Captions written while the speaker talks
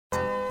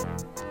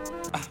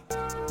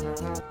Philly,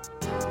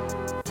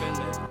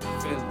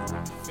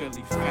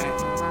 F.A.M.E.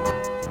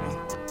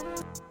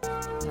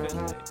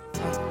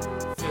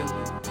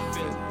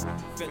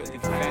 Philly,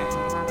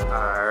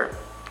 F.A.M.E.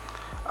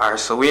 Alright,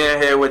 so we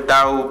in here with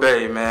Dawud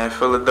Bey, man.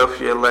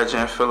 Philadelphia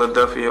legend,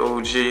 Philadelphia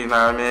OG, you know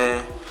what I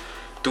mean?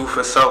 Do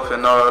for self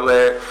and all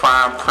that,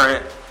 fine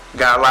print.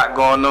 Got a lot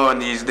going on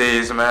these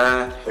days,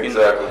 man.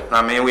 Exactly. You know,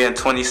 I mean, we in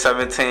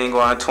 2017,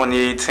 going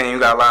 2018. We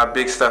got a lot of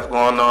big stuff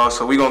going on,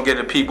 so we gonna get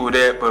the people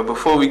there. But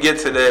before we get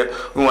to that,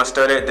 we wanna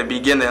start at the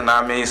beginning. You know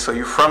what I mean, so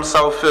you from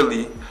South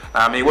Philly? You know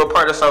what I mean, what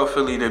part of South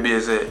Philly to be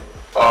is it?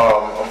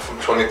 I'm from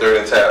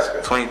 23rd and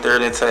Tasker.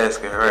 23rd and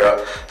Tasker, right?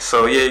 Yeah.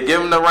 So yeah,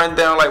 give them the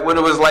rundown, like what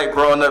it was like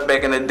growing up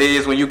back in the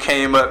days when you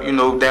came up, you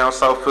know, down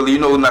South Philly. You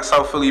know,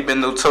 South Philly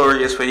been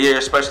notorious for years,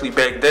 especially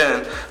back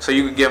then. So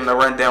you could give them the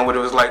rundown what it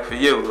was like for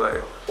you,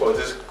 like. Well,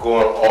 just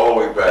going all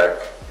the way back,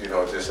 you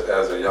know, just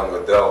as a young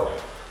adult,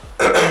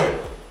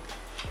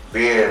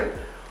 being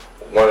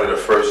one of the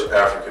first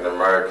African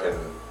American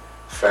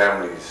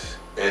families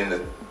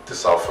in the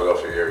South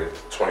Philadelphia area,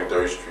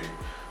 23rd Street,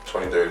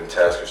 23rd and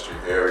Tasker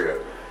Street area,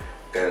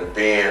 and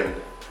being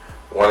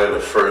one of the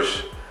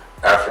first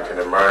African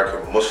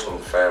American Muslim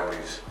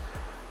families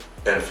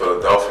in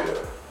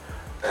Philadelphia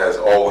has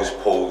always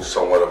posed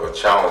somewhat of a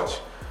challenge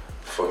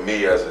for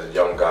me as a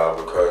young guy,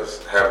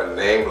 because having a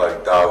name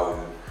like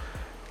Dawud,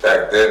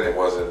 back then it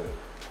wasn't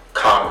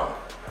common,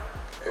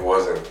 it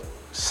wasn't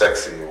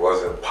sexy, it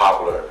wasn't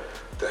popular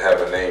to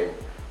have a name,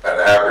 an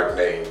Arabic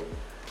name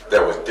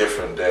that was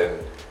different than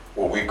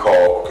what we call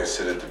or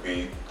considered to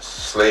be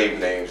slave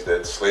names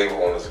that slave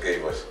owners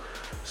gave us.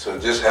 So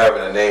just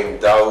having a name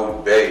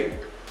Dawud Bey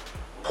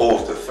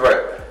posed a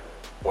threat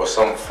or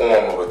some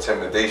form of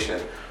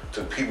intimidation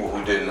to people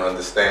who didn't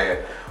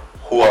understand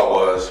who I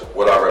was,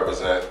 what I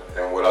represent,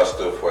 and what I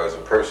stood for as a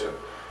person.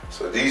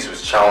 So these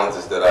was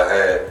challenges that I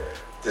had,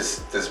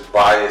 this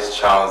bias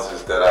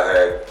challenges that I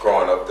had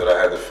growing up, that I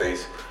had to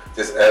face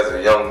just as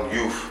a young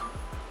youth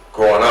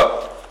growing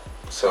up.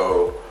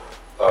 So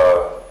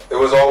it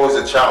was always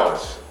a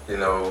challenge, you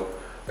know,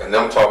 and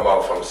I'm talking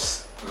about from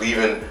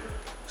leaving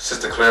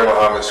Sister Claire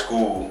Muhammad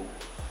school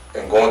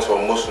and going to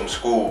a Muslim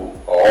school,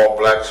 or all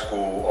black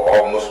school, or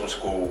all Muslim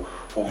school,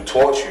 who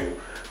taught you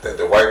that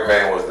the white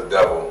man was the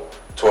devil,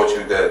 taught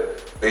you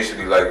that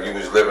basically like you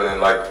was living in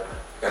like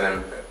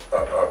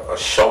a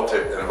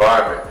sheltered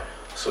environment.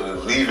 So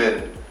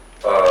leaving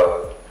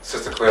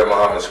Sister Claire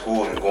Muhammad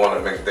school and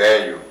going to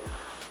McDaniel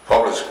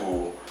public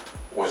school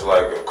was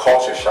like a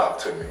culture shock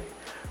to me.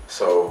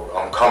 So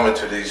I'm coming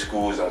to these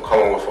schools, I'm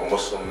coming with a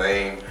Muslim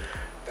name,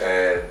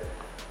 and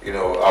you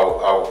know,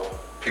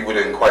 people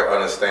didn't quite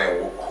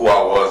understand who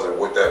I was and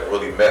what that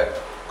really meant,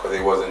 because they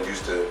wasn't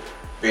used to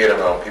being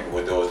around people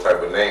with those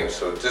type of names.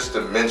 So just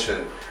to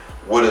mention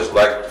what it's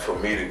like for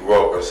me to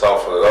grow up in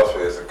South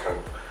Philadelphia is a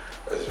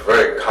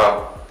very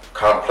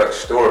complex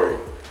story.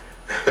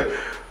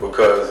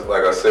 Because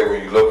like I said,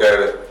 when you look at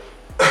it,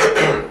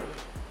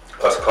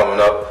 us coming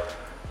up,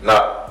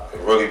 not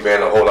really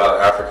being a whole lot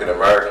of African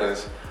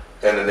Americans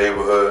in the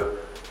neighborhood,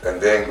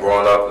 and then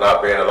growing up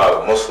not being a lot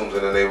of Muslims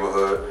in the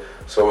neighborhood.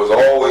 So it's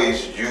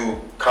always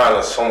you kind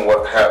of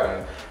somewhat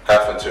having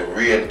to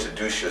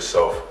reintroduce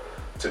yourself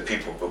to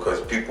people,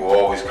 because people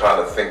always kind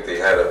of think they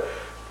had a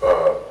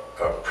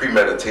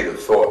premeditated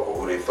thought of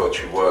who they thought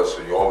you was.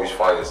 So you always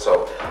find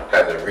yourself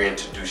having to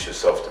reintroduce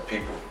yourself to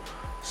people.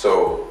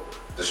 So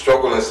the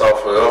struggle in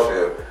South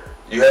Philadelphia,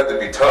 you had to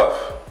be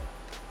tough.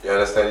 You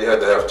understand? You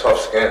had to have tough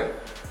skin.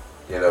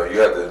 You know, you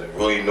had to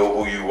really know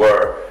who you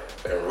were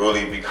and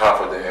really be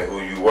confident in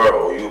who you were,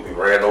 or you'll be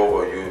ran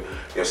over,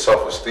 your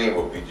self-esteem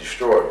will be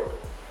destroyed.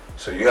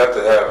 So you have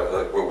to have,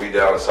 like what we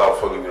down in South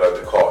Philly, we like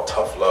to call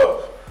tough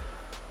love.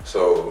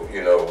 So,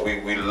 you know,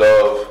 we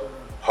love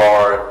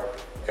hard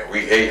and we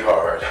hate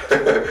hard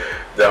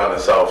down in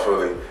South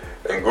Philly.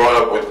 And growing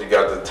up with, you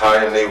got the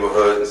Italian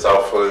neighborhood in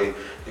South Philly,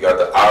 you got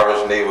the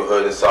Irish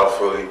neighborhood in South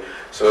Philly.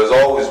 So there's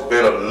always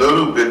been a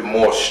little bit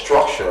more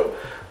structure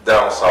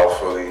down South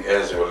Philly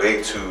as it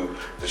relates to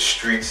the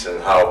streets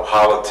and how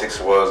politics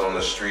was on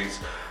the streets.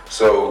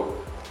 So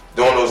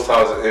during those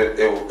times, it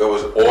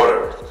was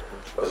order.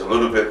 It was a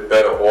little bit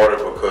better order,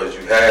 because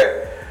you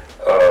had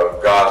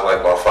guys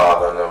like my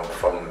father and them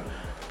from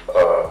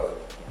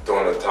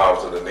during the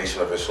times of the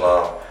Nation of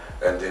Islam,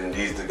 and then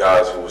these the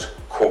guys who was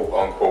quote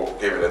unquote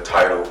given the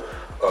title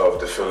of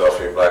the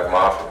Philadelphia Black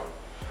Mafia.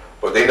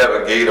 But they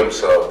never gave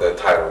themselves that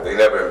title. They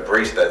never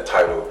embraced that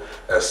title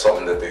as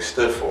something that they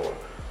stood for.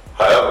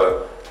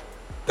 However,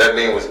 that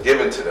name was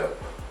given to them.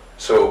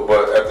 So,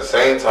 but at the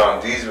same time,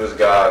 these was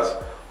guys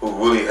who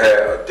really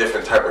had a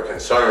different type of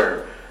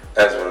concern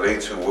as it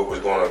relates to what was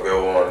going to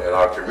go on in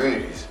our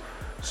communities.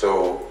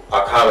 So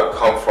I kind of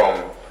come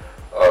from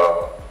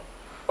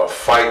a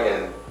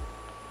fighting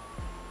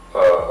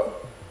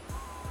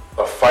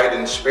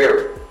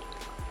spirit,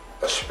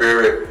 a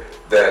spirit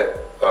that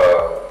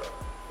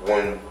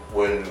when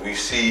we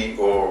see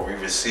or we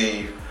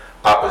receive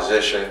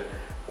opposition,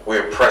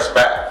 we're pressed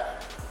back.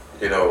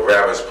 You know,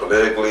 rather it's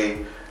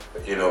politically,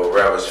 you know,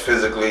 rather it's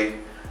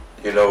physically,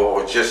 you know,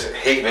 or just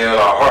hating it in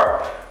our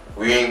heart.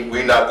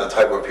 We not the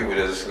type of people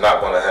that's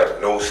not gonna have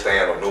no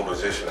stand or no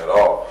position at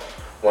all.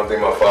 One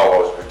thing my father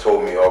always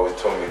told me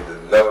to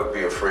never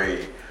be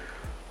afraid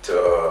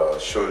to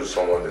show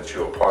someone that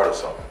you're a part of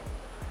something.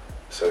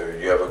 So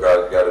you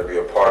got to be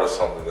a part of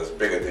something that's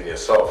bigger than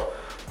yourself.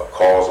 A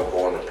cause, a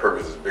goal, and a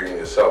purpose is bigger than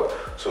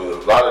yourself. So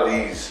a lot of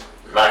these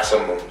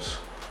maximums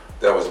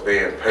that was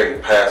being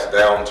passed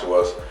down to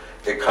us,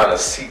 it kind of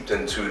seeped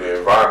into the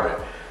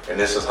environment. And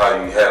this is how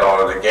you had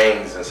all of the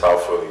gangs in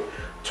South Philly.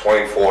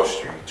 24th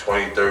Street,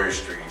 23rd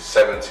Street,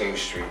 17th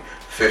Street,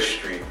 5th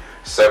Street,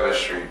 7th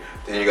Street.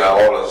 Then you got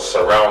all the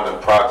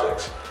surrounding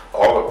projects.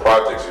 All the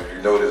projects, if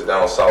you notice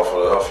down South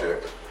Philadelphia,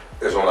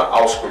 is on the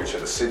outskirts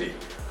of the city,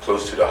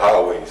 close to the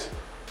highways.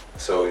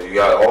 So you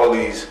got all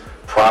these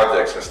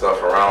projects and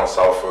stuff around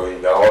South Philly.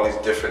 You got all these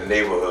different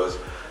neighborhoods,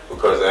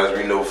 because as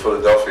we know,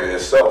 Philadelphia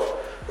itself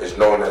is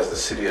known as the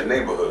city of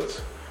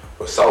neighborhoods.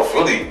 But South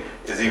Philly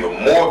is even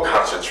more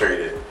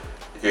concentrated,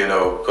 you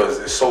know, because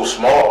it's so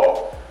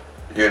small.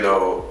 You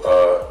know,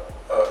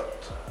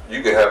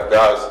 you can have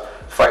guys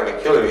fighting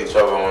and killing each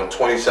other on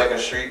 22nd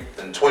Street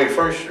and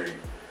 21st Street.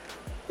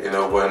 You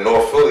know, but in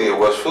North Philly or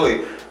West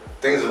Philly,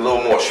 things are a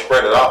little more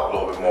spread out a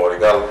little bit more. They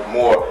got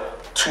more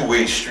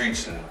two-way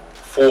streets and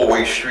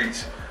four-way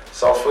streets.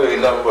 South Philly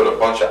ain't nothing but a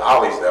bunch of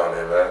alleys down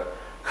there, man.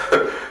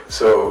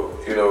 So,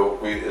 you know,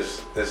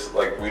 it's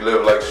like we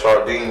live like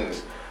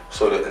sardines.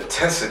 So the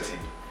intensity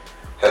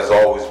has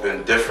always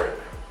been different,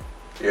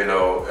 you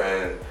know,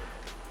 and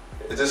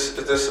it's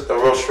just a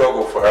real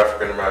struggle for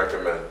African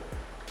American men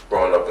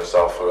growing up in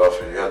South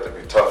Philadelphia. You have to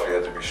be tough, you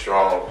have to be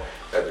strong,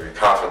 you have to be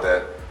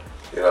confident,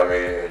 you know what I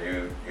mean, and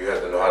you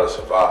have to know how to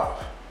survive.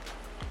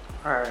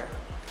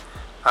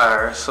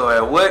 Alright, so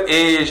at what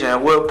age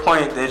and what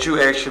point did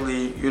you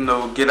actually, you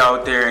know, get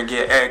out there and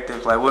get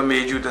active? Like, what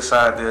made you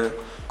decide to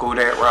go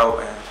that route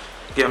and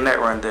give them that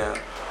rundown?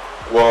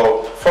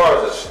 Well, as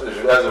far as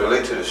it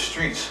relates to the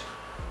streets,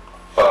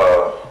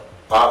 I'm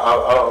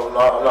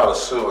not a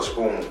silver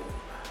spoon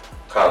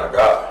kind of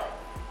guy.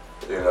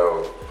 You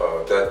know,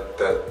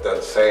 that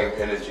same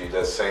energy,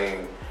 that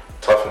same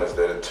toughness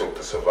that it took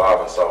to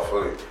survive in South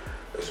Philly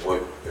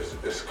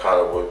is kind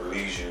of what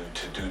leads you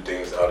to do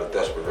things out of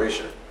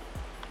desperation.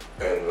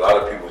 And a lot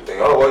of people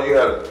think, oh, well, you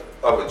had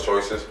other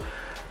choices.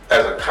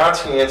 As a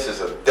conscientious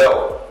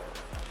adult,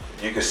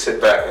 you can sit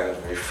back and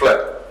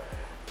reflect.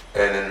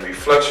 And in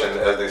reflection,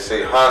 as they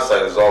say,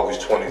 hindsight is always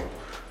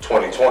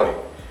 20/20.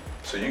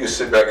 So you can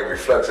sit back and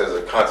reflect as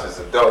a conscious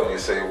adult, and you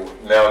say, well,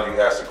 now you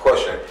ask the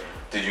question,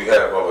 did you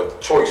have other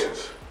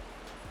choices?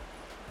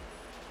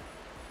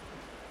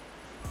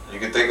 You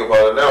can think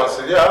about it now and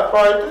say, yeah, I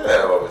probably did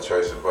have other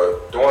choices,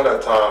 but during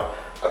that time,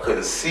 I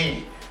couldn't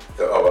see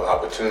the other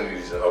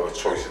opportunities and other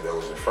choices that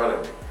was in front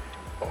of me.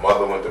 My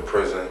mother went to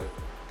prison.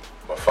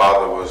 My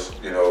father was,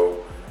 you know,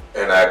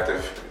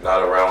 inactive,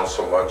 not around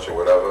so much or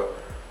whatever.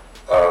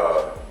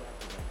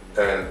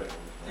 And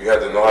you had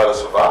to know how to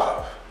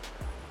survive.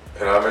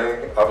 You know what I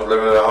mean? I was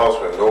living in a house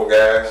with no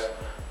gas,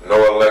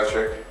 no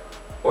electric.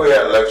 Well, we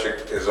had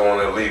electric, is on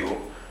illegal.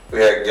 We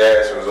had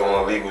gas, it was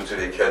on illegal till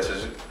they catch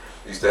us.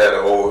 We used to have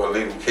the old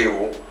illegal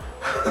cable.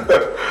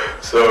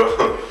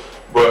 So,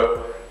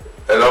 but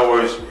in other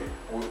words,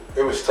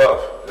 it was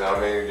tough. You know what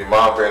I mean? Your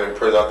mom being in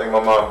prison, I think my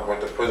mom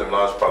went to prison when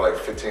I was probably like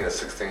 15 or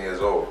 16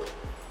 years old.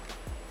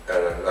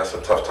 And that's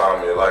a tough time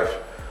in your life.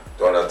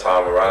 During that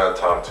time, around that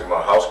time too,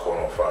 my house caught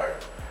on fire.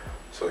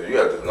 So you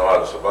had to know how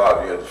to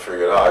survive, you had to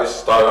figure it out. I used to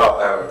start out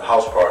having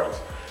house parties.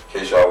 In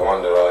case y'all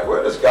wonder, like,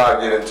 where does guy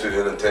get into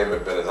the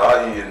entertainment business?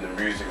 How he into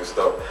music and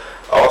stuff?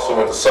 I also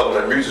went to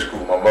Southern Music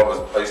School.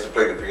 I used to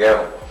play the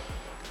piano.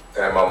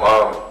 And my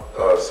mom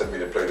sent me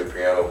to play the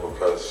piano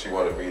because she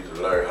wanted me to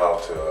learn how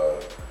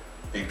to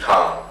be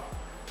calm.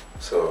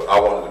 So I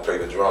wanted to play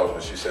the drums,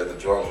 but she said the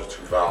drums were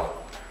too violent.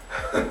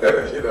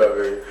 You know what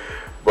I mean?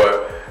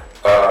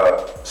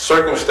 But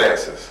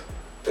circumstances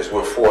is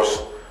what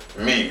forced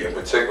me in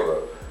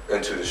particular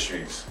into the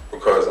streets,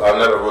 because I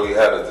never really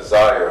had a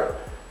desire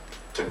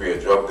to be a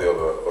drug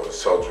dealer or to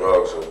sell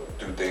drugs or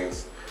do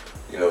things,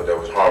 you know, that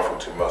was harmful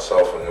to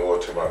myself and or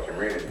to my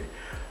community.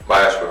 My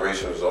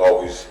aspiration was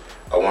always,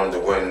 I wanted to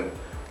win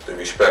the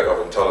respect of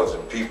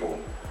intelligent people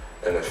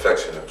and the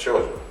affection of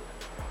children.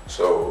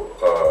 So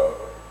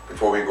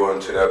before we go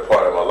into that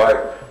part of my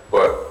life,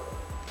 but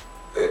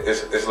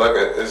it's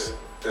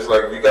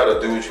like you got to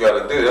do what you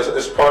got to do.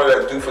 It's part of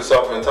that do for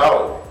self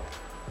mentality.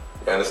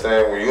 You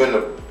understand? When you're in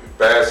a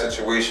bad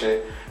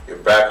situation, you're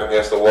back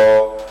against the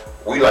wall.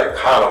 We like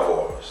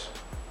carnivores.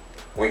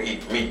 We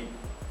eat meat.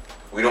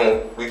 We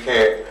don't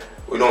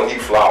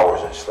eat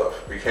flowers and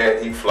stuff. We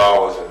can't eat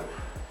flowers and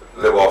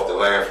live off the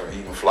land from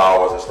eating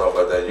flowers and stuff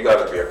like that. You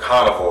got to be a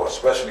carnivore,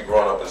 especially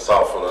growing up in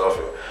South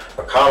Philadelphia.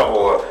 A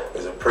carnivore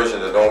is a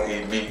person that don't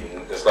eat meat,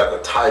 and it's like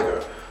a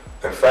tiger.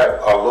 In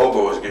fact, our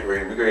logo is getting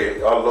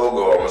ready. Our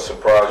logo, I'm gonna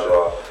surprise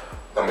y'all.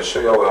 I'm gonna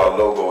show y'all what our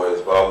logo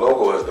is. But our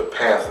logo is the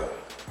panther,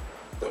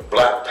 the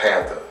Black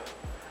Panther,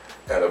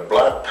 and the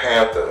Black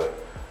Panther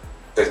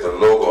is the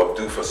logo of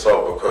Do for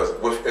Self, because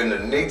within the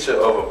nature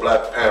of a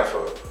Black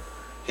Panther,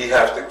 he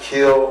has to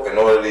kill in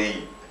order to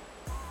eat.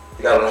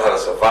 You gotta know how to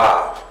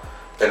survive.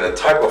 And the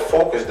type of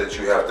focus that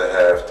you have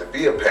to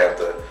be a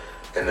panther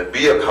and to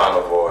be a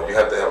carnivore, you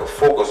have to have a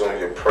focus on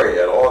your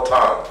prey at all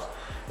times.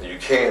 And you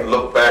can't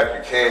look back,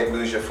 you can't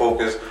lose your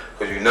focus,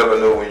 because you never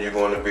know when you're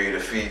going to be able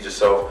to feed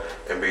yourself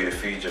and be able to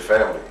feed your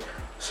family.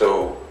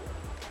 So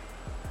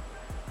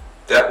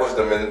that was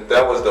the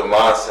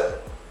mindset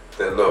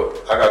that,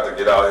 look, I got to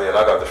get out here and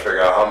I got to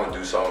figure out how I'm going to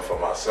do something for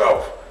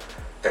myself.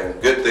 And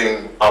good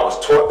thing I was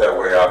taught that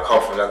way. I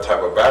come from that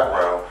type of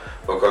background,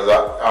 because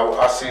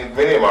I see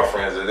many of my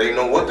friends that they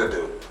know what to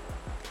do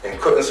and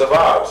couldn't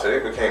survive. So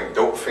they became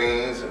dope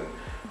fiends and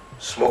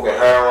smoking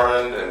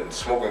heroin and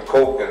smoking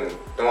coke and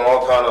doing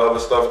all kind of other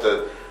stuff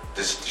that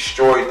just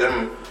destroyed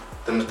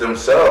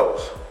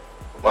themselves.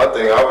 My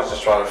thing, I was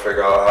just trying to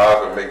figure out how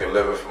I could make a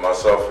living for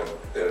myself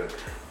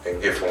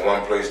and get from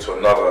one place to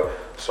another,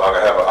 so I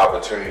could have an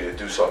opportunity to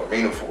do something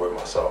meaningful with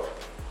myself.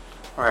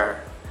 All right,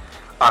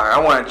 I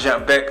want to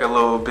jump back a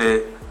little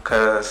bit,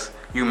 because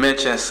you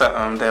mentioned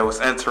something that was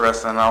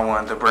interesting. I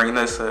wanted to bring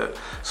this up.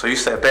 So you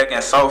said back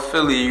in South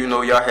Philly, you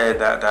know, y'all had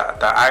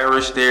the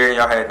Irish there,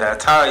 y'all had the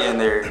Italian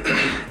there.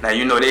 Now,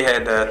 you know, they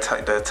had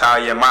the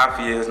Italian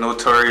Mafia is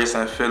notorious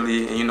in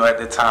Philly, and you know, at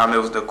the time it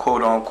was the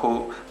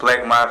quote-unquote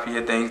Black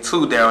Mafia thing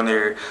too down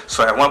there.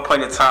 So at one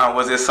point in time,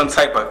 was there some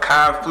type of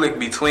conflict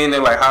between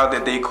them? Like, how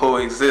did they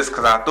coexist?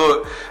 Because I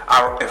thought,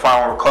 if I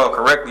don't recall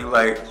correctly,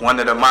 like, one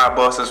of the mob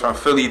bosses from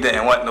Philly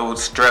didn't want no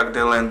drug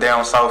dealing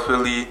down South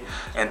Philly,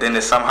 and then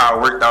it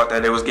somehow worked out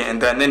that it was getting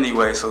done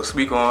anyway. So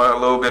speak on a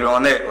little bit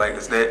on that. Like,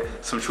 is that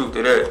some truth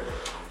to that?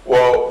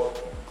 Well,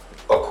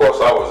 of course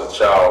I was a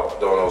child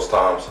during those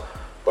times,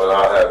 but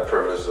I had the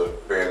privilege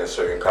of being in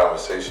certain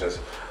conversations.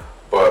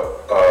 But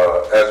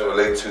as it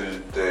relates to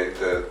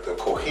the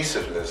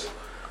cohesiveness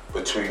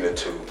between the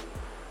two,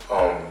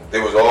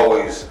 there was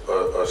always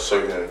a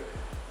certain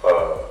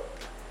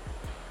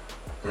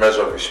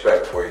measure of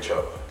respect for each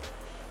other.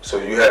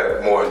 So you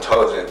had more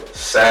intelligent,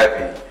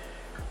 savvy,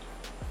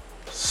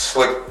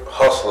 slick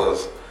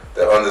hustlers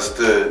that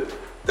understood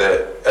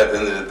that at the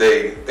end of the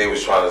day, they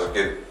was trying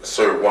to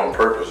serve one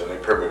purpose, and their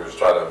purpose was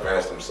trying to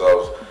advance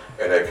themselves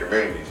and their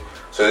communities.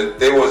 So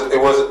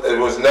it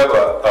was never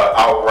an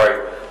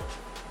outright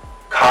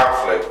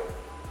conflict,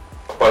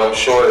 but I'm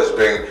sure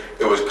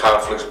it was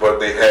conflicts, but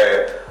they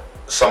had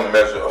some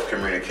measure of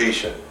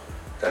communication,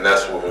 and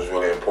that's what was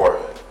really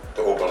important,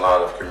 the open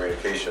line of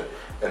communication.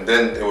 And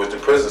then it was the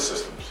prison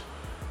systems.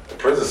 The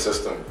prison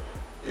system,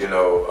 you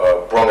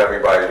know, brought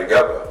everybody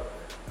together.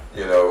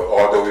 You know,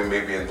 although we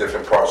may be in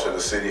different parts of the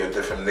city or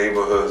different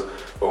neighborhoods,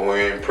 but when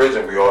we're in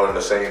prison, we're all in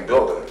the same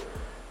building.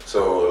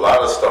 So a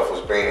lot of stuff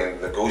was being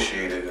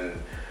negotiated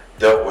and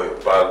dealt with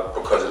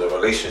because of the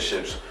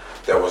relationships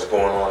that was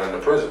going on in the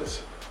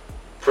prisons.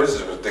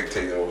 Prisons was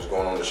dictating what was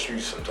going on in the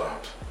streets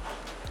sometimes.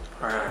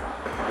 All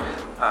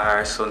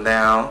right, so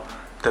now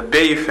the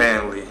Bey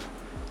family.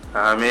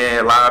 I mean,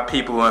 a lot of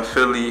people in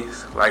Philly,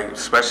 like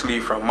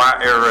especially from my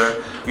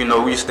era, you know,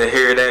 we used to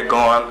hear that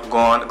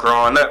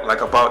growing up,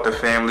 like about the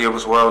family. It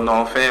was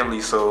well-known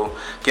family. So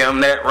give them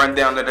that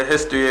rundown of the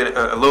history,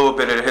 a little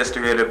bit of the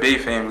history of the Bey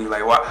family.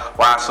 Like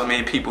why so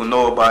many people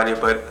know about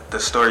it, but the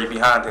story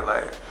behind it,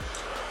 like.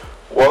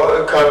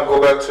 Well, it kind of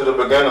go back to the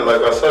beginning,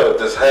 like I said,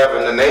 just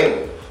having the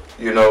name.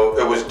 You know,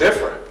 it was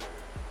different.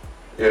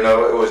 You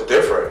know, it was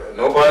different.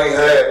 Nobody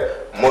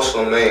had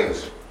Muslim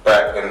names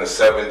back in the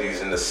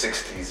 70s and the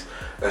 60s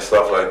and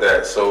stuff like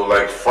that. So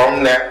like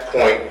from that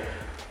point,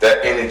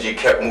 that energy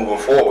kept moving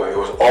forward. It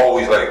was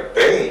always like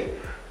Bey,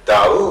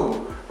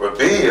 Dawud,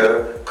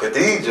 Rabia,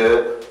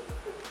 Khadija,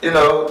 you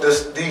know,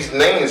 these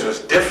names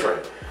was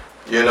different,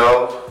 you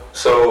know.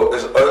 So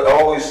it's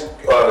always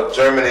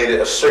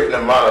germinated a certain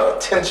amount of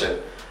attention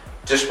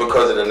just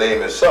because of the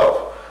name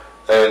itself.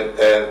 And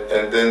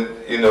then,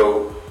 you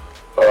know,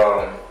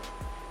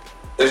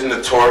 it's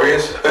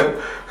notorious.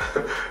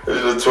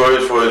 It's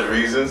notorious for its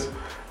reasons,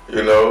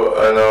 you know,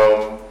 and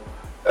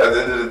at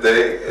the end of the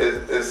day,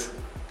 it's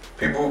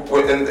people,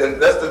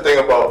 and that's the thing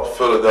about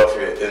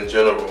Philadelphia in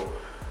general.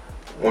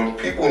 When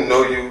people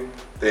know you,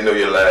 they know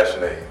your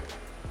last name.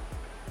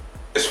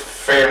 It's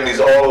families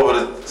all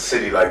over the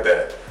city like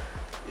that,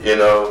 you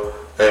know,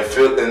 and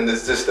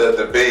it's just that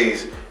the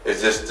Beys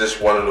is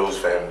just one of those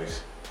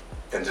families,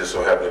 and just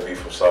so happen to be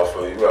from South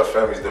Philly. You got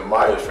families, the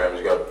Meyer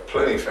families, you got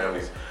plenty of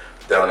families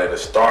down there, the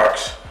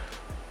Starks.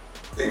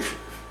 They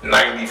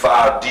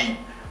 95 deep,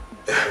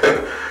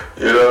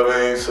 you know what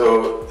I mean?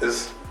 So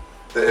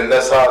and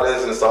that's how it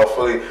is in South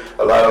Philly.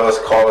 A lot of us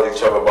call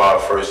each other by our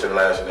first and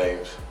last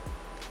names,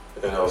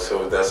 you know.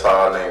 So that's how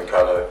our name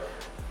kind of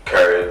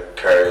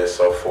carry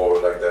itself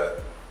forward like that.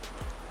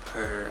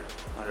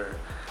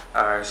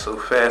 All right. So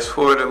fast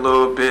forward a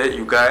little bit.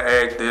 You got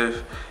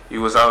active.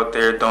 You was out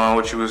there doing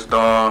what you was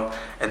doing,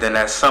 and then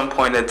at some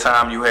point in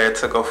time, you had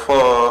took a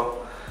fall.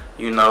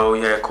 You know,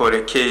 you had caught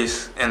a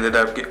case, ended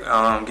up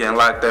getting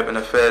locked up in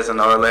the FEDS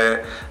and all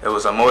that. It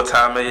was a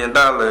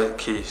multi-million-dollar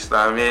case, you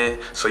know what I mean?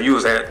 So you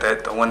was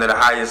at one of the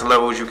highest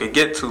levels you could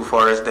get to as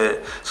far as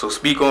that. So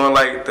speak on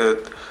like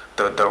the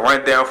the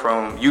rundown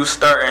from you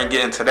starting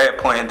getting to that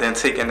point and then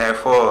taking that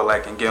fall,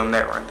 like, and give them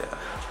that rundown.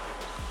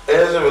 It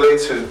doesn't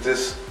relate to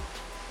this.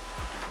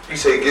 You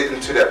say getting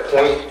to that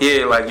point?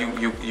 Yeah, like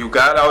you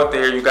got out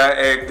there, you got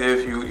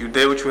active, you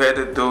did what you had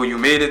to do, you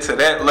made it to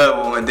that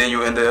level, and then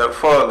you ended up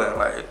falling.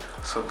 Like,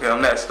 so give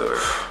them that story.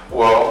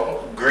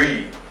 Well,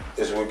 greed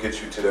is what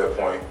gets you to that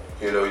point.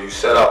 You know, you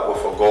set out with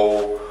a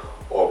goal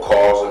or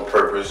cause and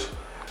purpose,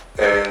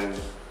 and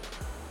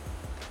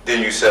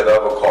then you set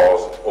up a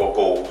cause or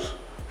goals.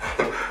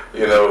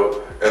 You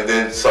know, and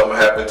then something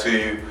happened to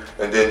you,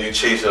 and then you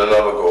chase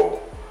another goal.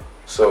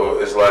 So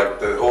it's like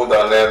the whole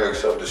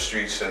dynamics of the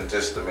streets and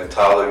just the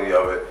mentality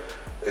of it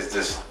is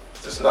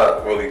just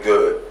not really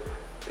good,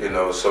 you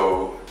know.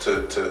 So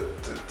to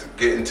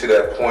get into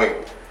that point,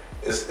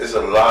 it's a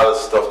lot of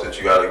stuff that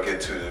you got to get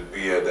to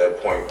be at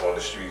that point on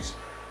the streets,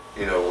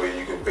 you know, where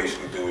you can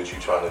basically do what you're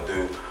trying to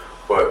do.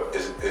 But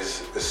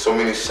it's so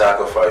many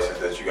sacrifices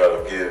that you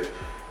got to give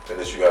and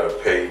that you got to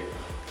pay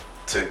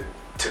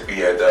to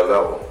be at that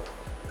level.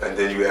 And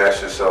then you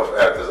ask yourself,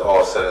 after it's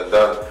all said and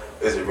done,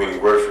 is it really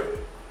worth it?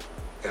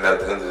 And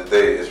at the end of the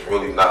day, it's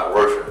really not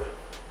worth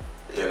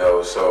it, you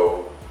know.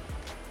 So,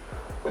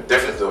 what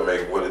difference does it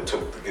make what it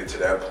took to get to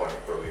that point?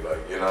 Really,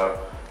 like, you know,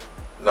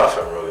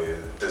 nothing really.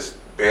 Just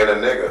being a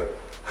nigga,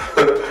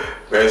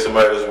 being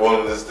somebody that's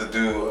willing just to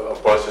do a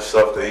bunch of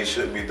stuff that he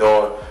shouldn't be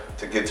doing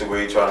to get to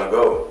where he's trying to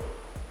go,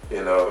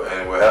 you know.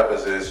 And what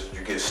happens is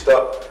you get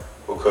stuck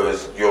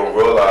because you don't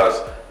realize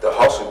the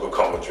hustle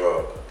become a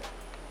drug.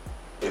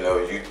 You know,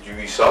 you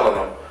be selling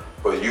them,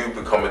 but you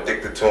become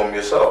addicted to them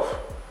yourself.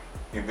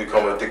 You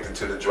become addicted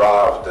to the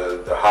drive,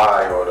 the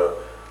high, or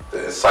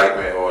the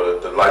excitement, or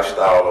the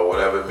lifestyle, or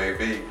whatever it may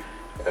be.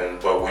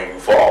 But when you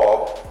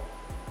fall,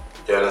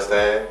 you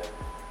understand?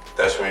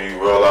 That's when you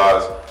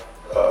realize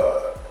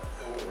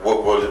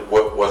what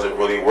was it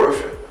really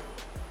worth it?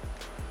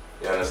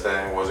 You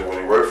understand? Was it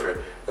really worth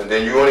it? And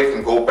then you only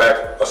can go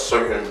back a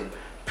certain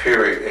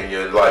period in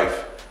your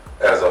life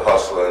as a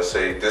hustler and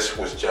say this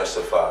was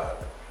justified.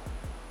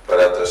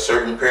 But after a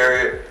certain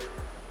period,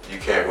 you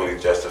can't really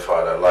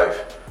justify that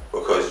life.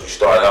 Because you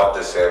start out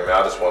just saying,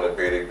 man, I just want to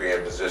be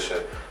in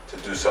position to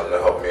do something to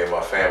help me and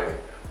my family.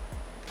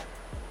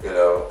 You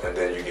know, and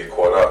then you get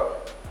caught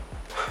up.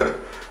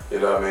 You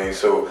know what I mean?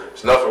 So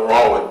there's nothing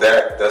wrong with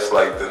that. That's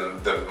like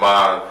the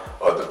mind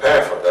of the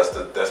panther. That's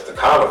the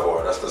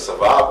carnivore. That's the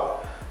survivor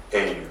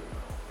in you.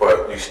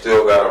 But you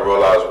still got to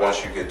realize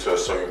once you get to a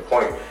certain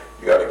point,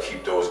 you got to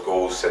keep those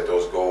goals, set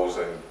those goals,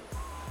 and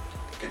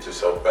get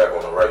yourself back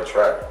on the right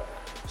track.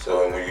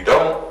 So when you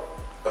don't,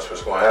 that's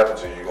what's going to happen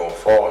to you. You're going to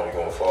fall, and you're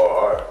going to fall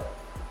hard.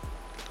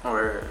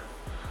 Alright.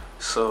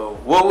 So,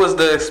 what was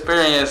the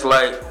experience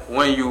like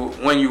when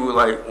you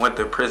like went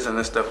to prison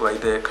and stuff like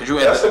that?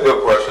 That's a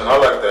good question. I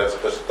like that.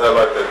 I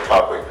like that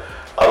topic.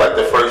 I like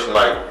the first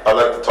night. I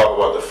like to talk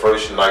about the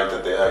first night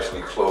that they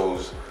actually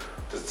closed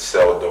the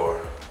cell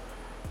door.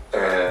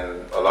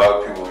 And a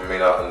lot of people may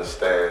not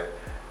understand.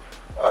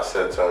 I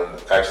said to them,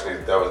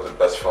 actually, that was the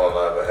best feeling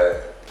I ever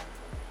had.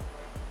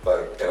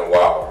 Like, in a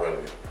while,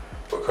 really.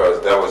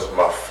 Because that was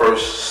my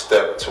first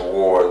step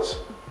towards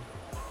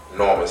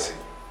normalcy,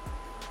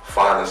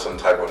 finding some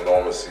type of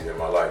normalcy in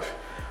my life.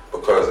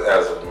 Because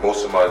as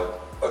most of my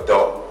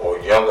adult or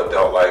young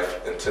adult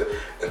life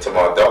into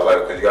my adult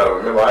life, because you got to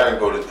remember, I didn't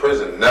go to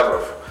prison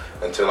never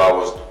until I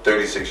was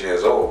 36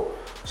 years old.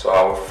 So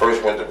I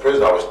first went to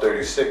prison, I was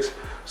 36.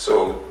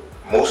 So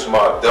most of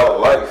my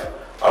adult life,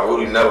 I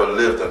really never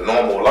lived a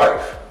normal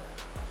life.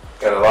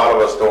 And a lot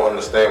of us don't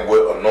understand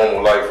what a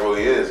normal life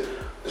really is.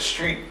 The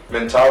street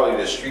mentality,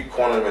 the street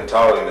corner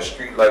mentality, and the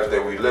street life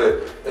that we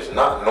live is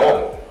not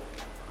normal.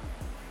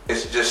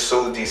 It's just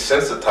so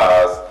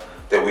desensitized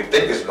that we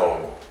think it's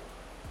normal,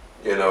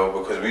 you know,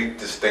 because we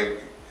just think,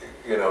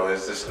 you know,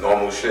 it's just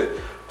normal shit.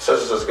 Such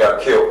and such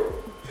got killed.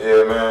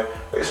 Yeah, man.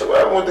 Hey, so what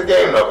happened with the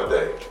game the other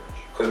day?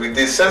 Because we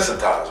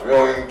desensitized. We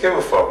don't even give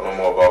a fuck no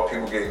more about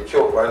people getting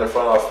killed right in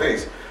front of our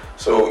face.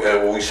 So,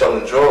 and when we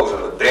selling drugs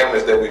or the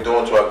damage that we're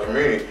doing to our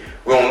community,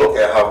 we don't look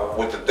at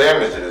what the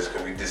damage is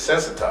because we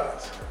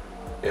desensitized,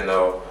 you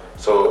know.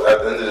 So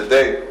at the end of the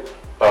day,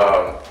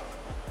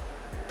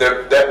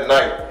 that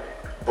night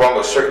brought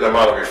a certain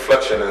amount of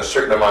reflection and a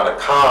certain amount of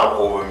calm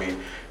over me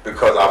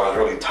because I was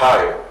really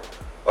tired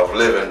of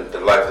living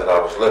the life that I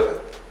was living.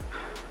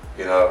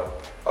 You know,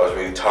 I was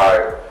really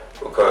tired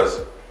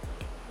because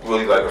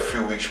really like a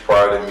few weeks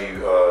prior to me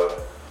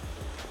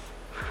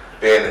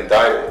being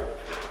indicted,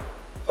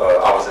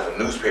 I was in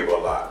the newspaper a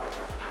lot.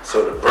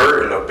 So the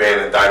burden of being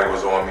indicted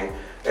was on me,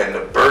 and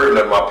the burden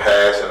of my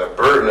past and the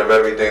burden of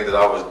everything that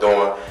I was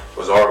doing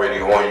was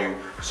already on you.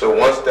 So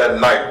once that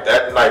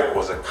night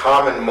was a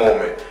common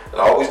moment,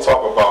 and I always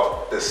talk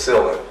about the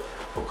ceiling,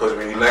 because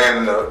when you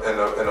land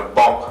in a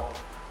bunk,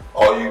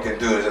 all you can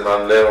do is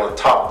land on the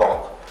top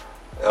bunk,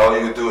 and all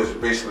you can do is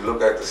basically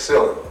look at the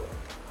ceiling.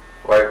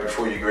 Right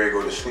before you get ready to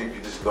go to sleep,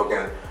 you just look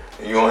in,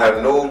 and you don't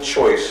have no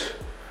choice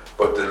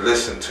but to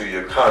listen to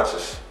your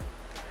conscience.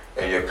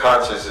 And your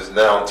conscience is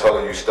now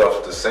telling you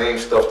stuff, the same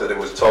stuff that it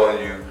was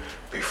telling you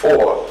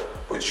before,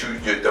 but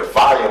the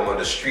volume of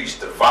the streets,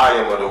 the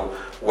volume of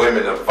the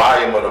women, the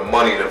volume of the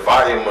money, the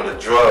volume of the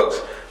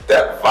drugs,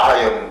 that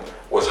volume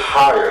was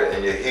higher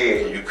in your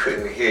head and you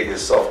couldn't hear your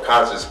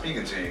self-conscious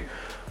speaking to you.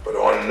 But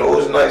on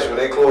those nights when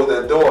they close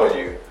that door on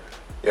you,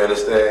 you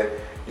understand,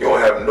 you don't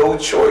have no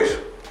choice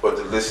but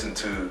to listen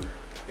to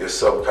your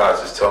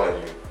subconscious telling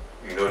you,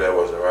 you know that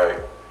wasn't right,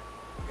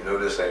 you know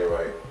this ain't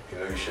right, you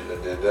know you shouldn't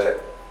have did that.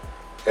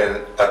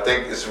 And I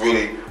think it's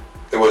really,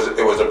 it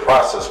was a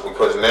process,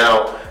 because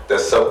now that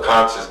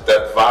subconscious,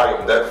 that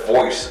volume, that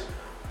voice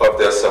of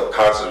that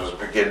subconscious was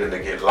beginning to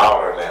get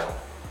louder now,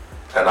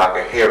 and I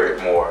could hear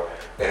it more.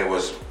 And it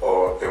was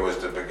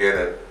the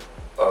beginning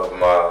of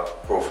my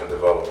growth and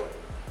development.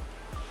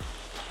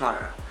 All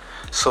right.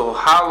 So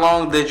how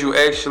long did you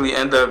actually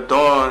end up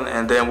doing,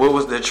 and then what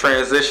was the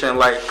transition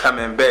like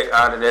coming back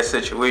out of that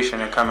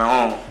situation and coming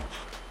home?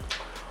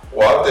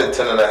 Well, I did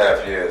 10 and a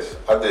half years.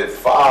 I did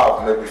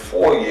 5, maybe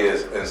 4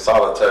 years in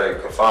solitary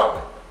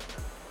confinement.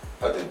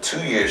 I did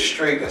 2 years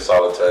straight in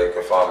solitary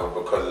confinement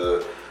because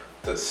of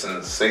the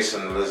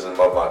sensationalism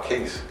of my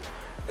case.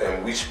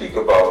 And we speak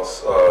about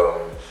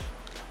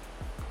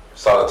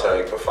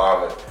solitary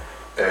confinement.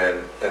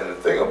 And the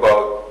thing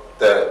about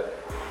that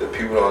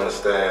people don't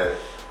understand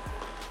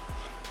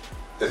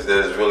is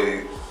that it's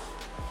really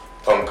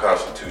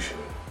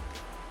unconstitutional.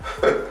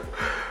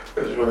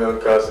 It's really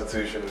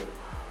unconstitutional.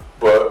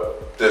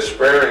 But the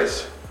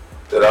experience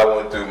that I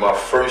went through, my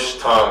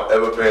first time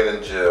ever being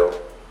in jail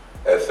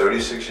at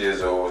 36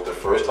 years old, was the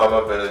first time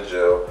I've been in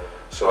jail.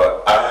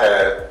 So I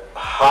had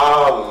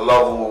high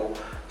level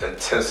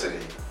intensity,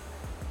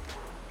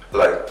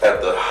 like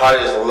at the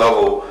highest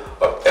level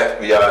of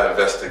FBI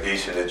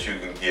investigation that you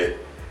can get.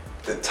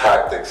 The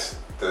tactics,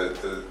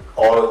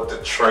 all of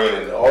the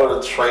training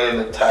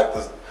and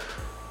tactics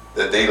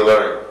that they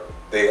learned,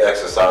 they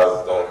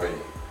exercised on me.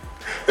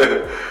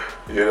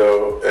 You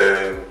know,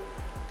 and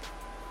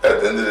at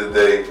the end of the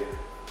day,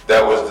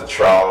 that was the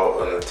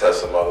trial and the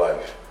test of my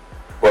life.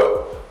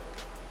 But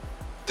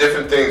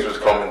different things was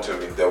coming to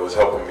me that was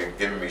helping me,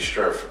 giving me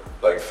strength,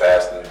 like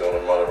fasting, doing a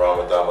run around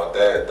Ramadan. My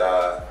dad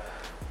died,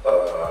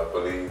 I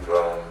believe,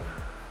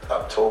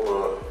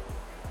 October.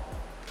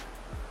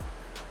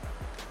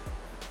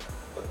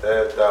 My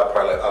dad died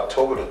probably like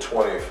October the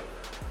 20th,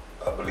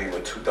 I believe,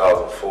 of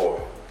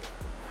 2004.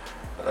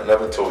 And I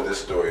never told this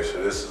story,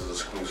 so this is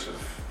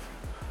exclusive.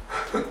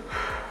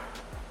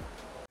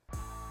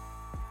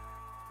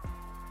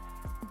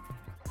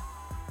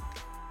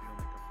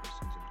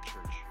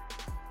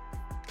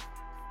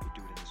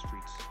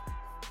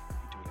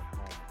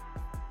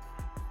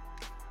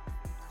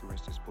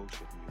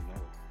 Bullshit.